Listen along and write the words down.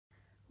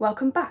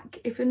Welcome back.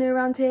 If you're new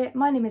around here,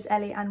 my name is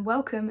Ellie and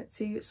welcome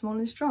to Small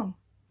and Strong.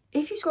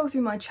 If you scroll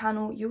through my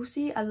channel, you'll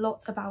see a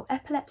lot about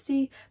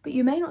epilepsy, but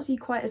you may not see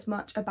quite as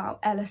much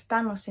about Ehlers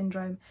Danlos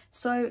syndrome.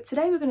 So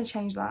today we're going to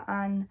change that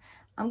and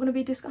I'm going to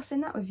be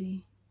discussing that with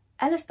you.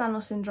 Ehlers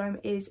Danlos syndrome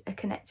is a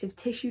connective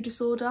tissue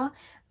disorder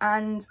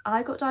and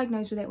I got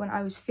diagnosed with it when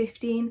I was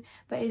 15,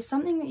 but it's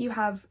something that you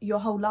have your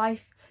whole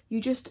life. You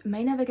just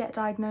may never get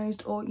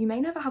diagnosed or you may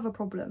never have a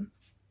problem.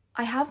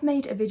 I have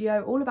made a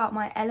video all about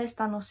my Ehlers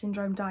Danlos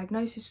syndrome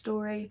diagnosis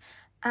story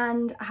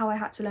and how I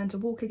had to learn to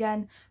walk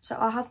again, so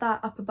I'll have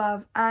that up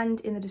above and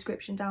in the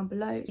description down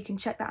below. You can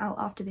check that out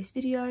after this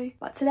video.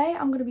 But today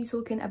I'm going to be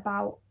talking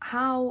about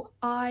how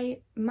I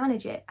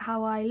manage it,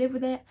 how I live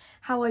with it,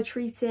 how I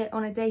treat it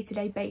on a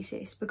day-to-day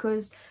basis,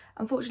 because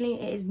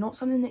unfortunately it is not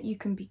something that you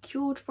can be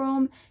cured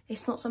from.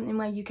 It's not something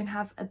where you can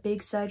have a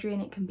big surgery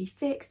and it can be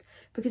fixed,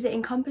 because it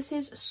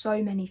encompasses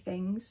so many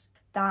things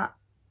that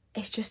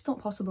it's just not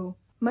possible.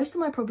 Most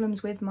of my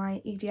problems with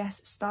my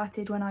EDS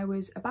started when I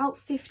was about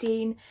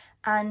 15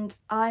 and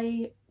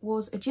I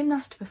was a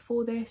gymnast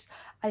before this.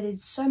 I did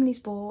so many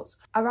sports.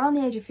 Around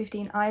the age of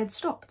 15 I had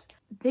stopped.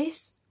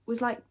 This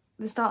was like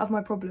the start of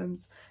my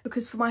problems,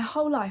 because for my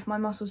whole life my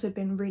muscles had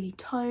been really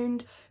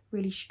toned,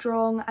 really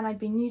strong, and I'd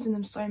been using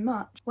them so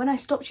much. When I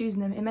stopped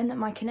using them, it meant that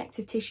my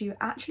connective tissue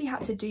actually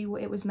had to do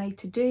what it was made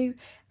to do,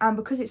 and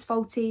because it's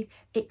faulty,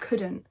 it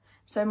couldn't.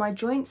 So my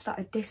joints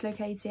started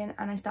dislocating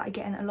and I started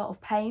getting a lot of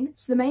pain.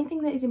 So the main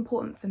thing that is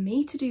important for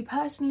me to do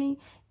personally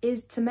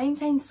is to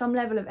maintain some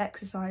level of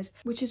exercise,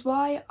 which is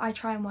why I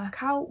try and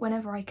work out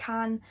whenever I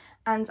can,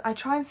 and I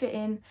try and fit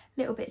in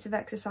little bits of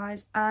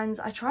exercise, and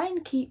I try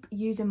and keep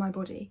using my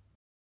body.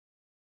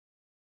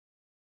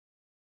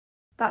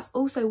 That's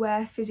also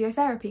where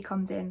physiotherapy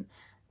comes in.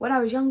 When I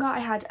was younger, I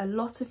had a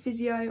lot of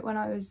physio when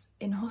I was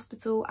in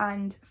hospital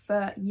and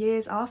for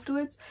years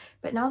afterwards,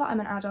 but now that I'm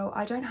an adult,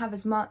 I don't have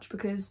as much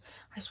because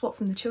I swapped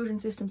from the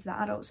children's system to the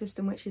adult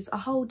system, which is a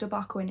whole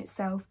debacle in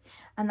itself,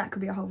 and that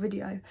could be a whole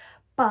video.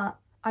 But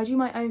I do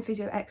my own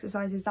physio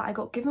exercises that I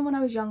got given when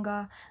I was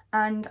younger,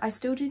 and I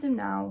still do them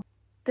now.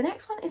 The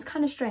next one is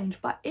kind of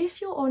strange, but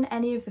if you're on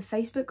any of the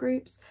Facebook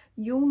groups,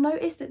 you'll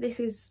notice that this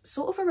is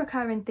sort of a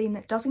recurring theme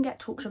that doesn't get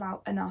talked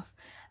about enough,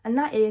 and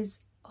that is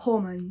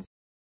hormones.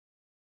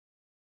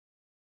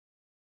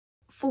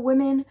 For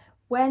women,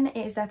 when it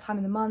is their time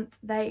of the month,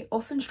 they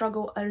often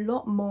struggle a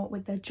lot more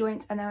with their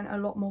joints and they're in a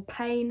lot more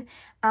pain.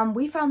 And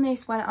we found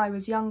this when I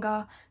was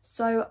younger,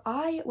 so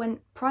I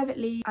went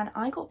privately and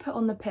I got put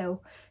on the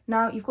pill.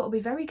 Now, you've got to be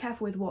very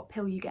careful with what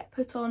pill you get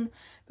put on,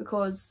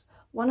 because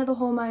one of the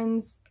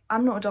hormones,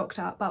 I'm not a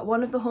doctor, but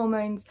one of the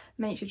hormones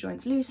makes your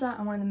joints looser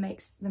and one of them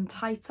makes them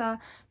tighter,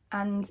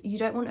 and you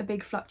don't want a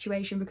big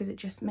fluctuation because it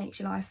just makes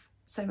your life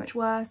so much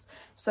worse.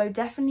 So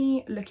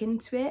definitely look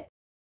into it.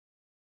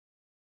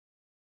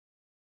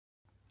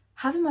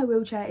 Having my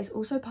wheelchair is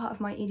also part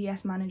of my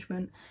EDS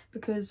management,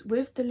 because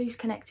with the loose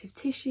connective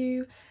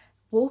tissue,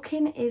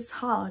 walking is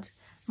hard.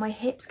 My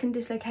hips can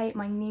dislocate,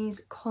 my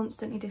knees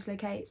constantly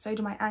dislocate, so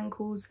do my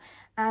ankles,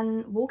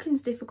 and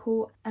walking's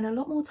difficult and a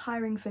lot more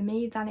tiring for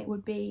me than it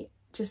would be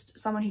just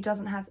someone who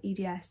doesn't have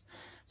EDS.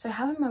 So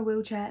having my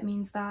wheelchair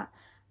means that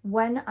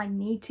when I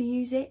need to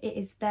use it, it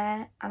is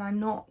there and I'm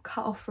not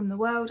cut off from the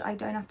world. I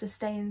don't have to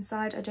stay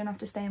inside, I don't have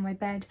to stay in my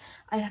bed.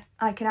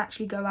 I can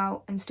actually go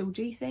out and still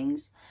do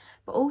things.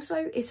 But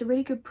also it's a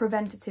really good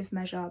preventative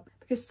measure,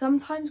 because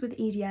sometimes with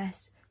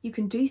EDS you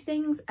can do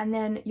things and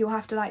then you'll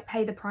have to like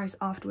pay the price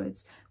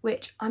afterwards,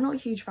 which I'm not a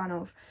huge fan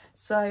of.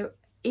 So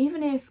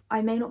even if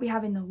I may not be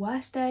having the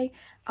worst day,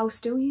 I'll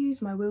still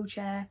use my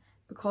wheelchair,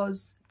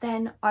 because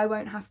then I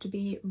won't have to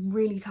be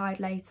really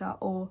tired later,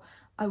 or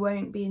I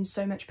won't be in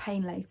so much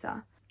pain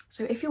later.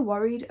 So if you're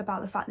worried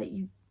about the fact that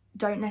you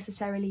don't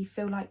necessarily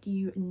feel like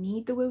you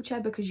need the wheelchair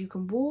because you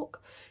can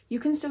walk, you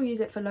can still use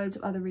it for loads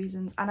of other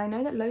reasons. And I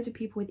know that loads of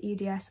people with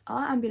EDS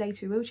are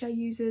ambulatory wheelchair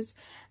users,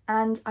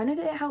 and I know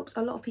that it helps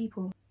a lot of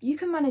people. You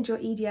can manage your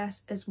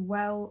EDS as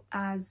well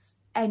as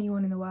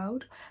anyone in the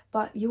world,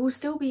 but you will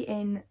still be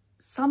in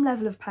some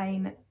level of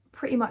pain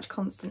pretty much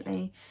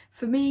constantly.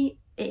 For me,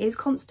 it is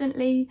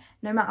constantly,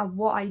 no matter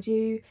what I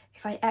do.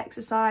 If I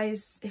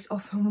exercise, it's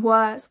often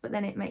worse, but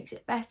then it makes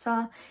it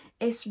better.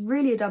 It's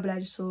really a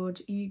double-edged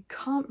sword. You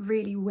can't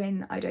really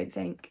win, I don't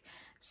think.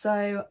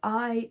 So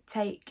I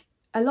take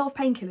a lot of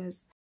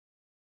painkillers.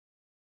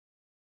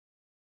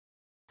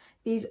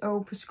 These are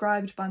all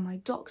prescribed by my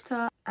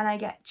doctor, and I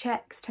get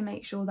checks to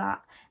make sure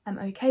that I'm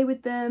okay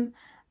with them.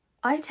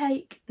 I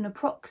take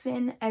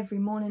naproxen every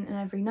morning and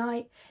every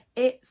night.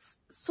 It's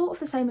sort of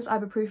the same as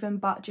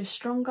ibuprofen, but just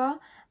stronger,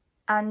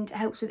 and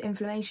helps with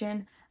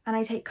inflammation. And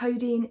I take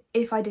codeine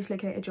if I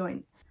dislocate a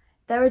joint.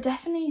 There are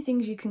definitely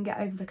things you can get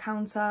over the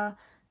counter,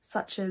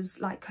 such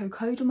as like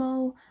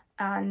cocodamol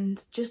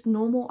and just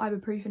normal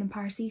ibuprofen and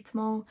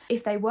paracetamol.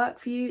 If they work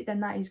for you,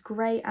 then that is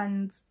great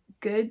and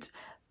good,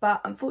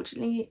 but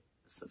unfortunately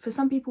for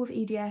some people with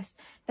EDS,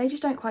 they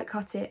just don't quite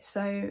cut it,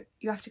 so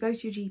you have to go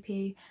to your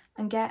GP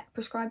and get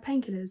prescribed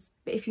painkillers.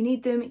 But if you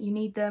need them, you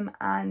need them,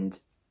 and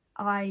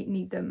I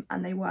need them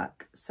and they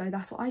work, so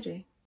that's what I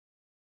do.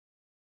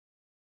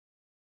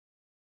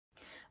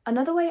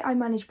 Another way I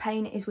manage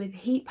pain is with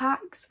heat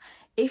packs.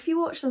 If you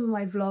watch some of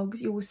my vlogs,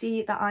 you will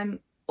see that I'm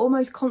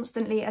almost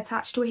constantly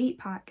attached to a heat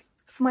pack.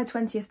 For my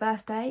 20th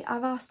birthday,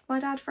 I've asked my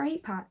dad for a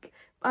heat pack.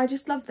 I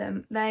just love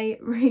them. They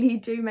really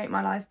do make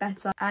my life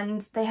better,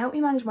 and they help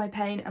me manage my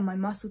pain and my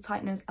muscle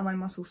tightness and my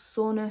muscle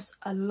soreness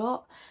a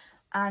lot,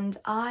 and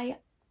I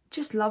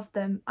just love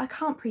them. I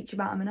can't preach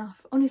about them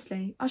enough.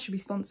 Honestly, I should be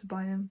sponsored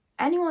by them.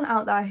 Anyone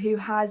out there who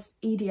has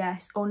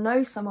EDS or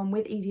knows someone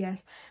with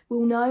EDS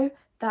will know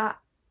that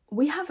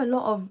we have a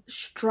lot of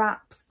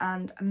straps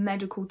and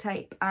medical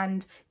tape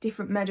and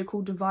different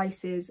medical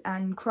devices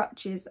and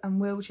crutches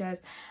and wheelchairs,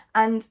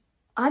 and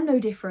I'm no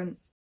different.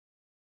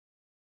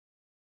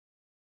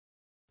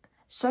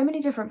 So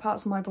many different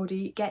parts of my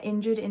body get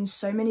injured in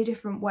so many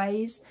different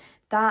ways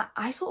that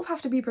I sort of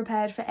have to be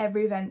prepared for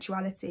every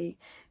eventuality.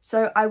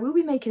 So I will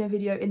be making a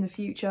video in the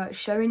future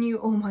showing you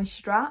all my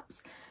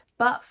straps,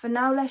 but for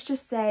now let's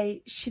just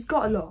say she's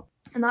got a lot.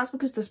 And that's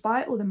because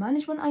despite all the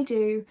management I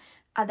do,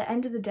 at the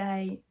end of the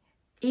day,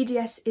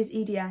 EDS is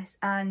EDS,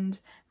 and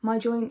my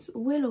joints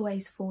will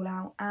always fall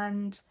out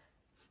and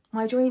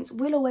my joints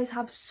will always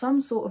have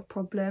some sort of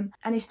problem,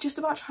 and it's just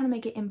about trying to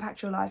make it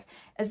impact your life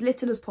as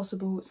little as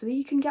possible so that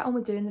you can get on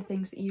with doing the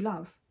things that you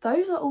love.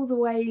 Those are all the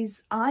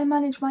ways I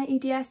manage my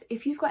EDS.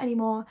 If you've got any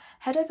more,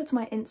 head over to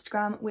my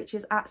Instagram, which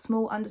is at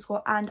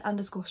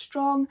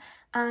 @small_and_strong,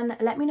 and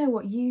let me know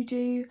what you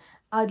do.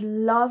 I'd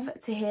love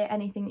to hear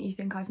anything that you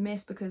think I've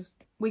missed, because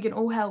we can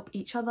all help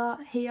each other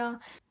here.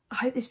 I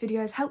hope this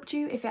video has helped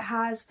you. If it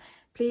has,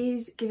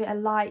 please give it a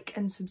like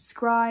and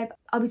subscribe.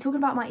 I'll be talking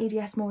about my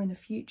EDS more in the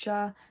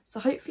future, so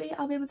hopefully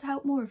I'll be able to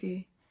help more of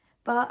you.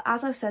 But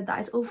as I've said, that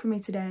is all from me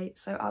today,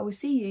 so I will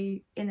see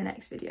you in the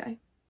next video.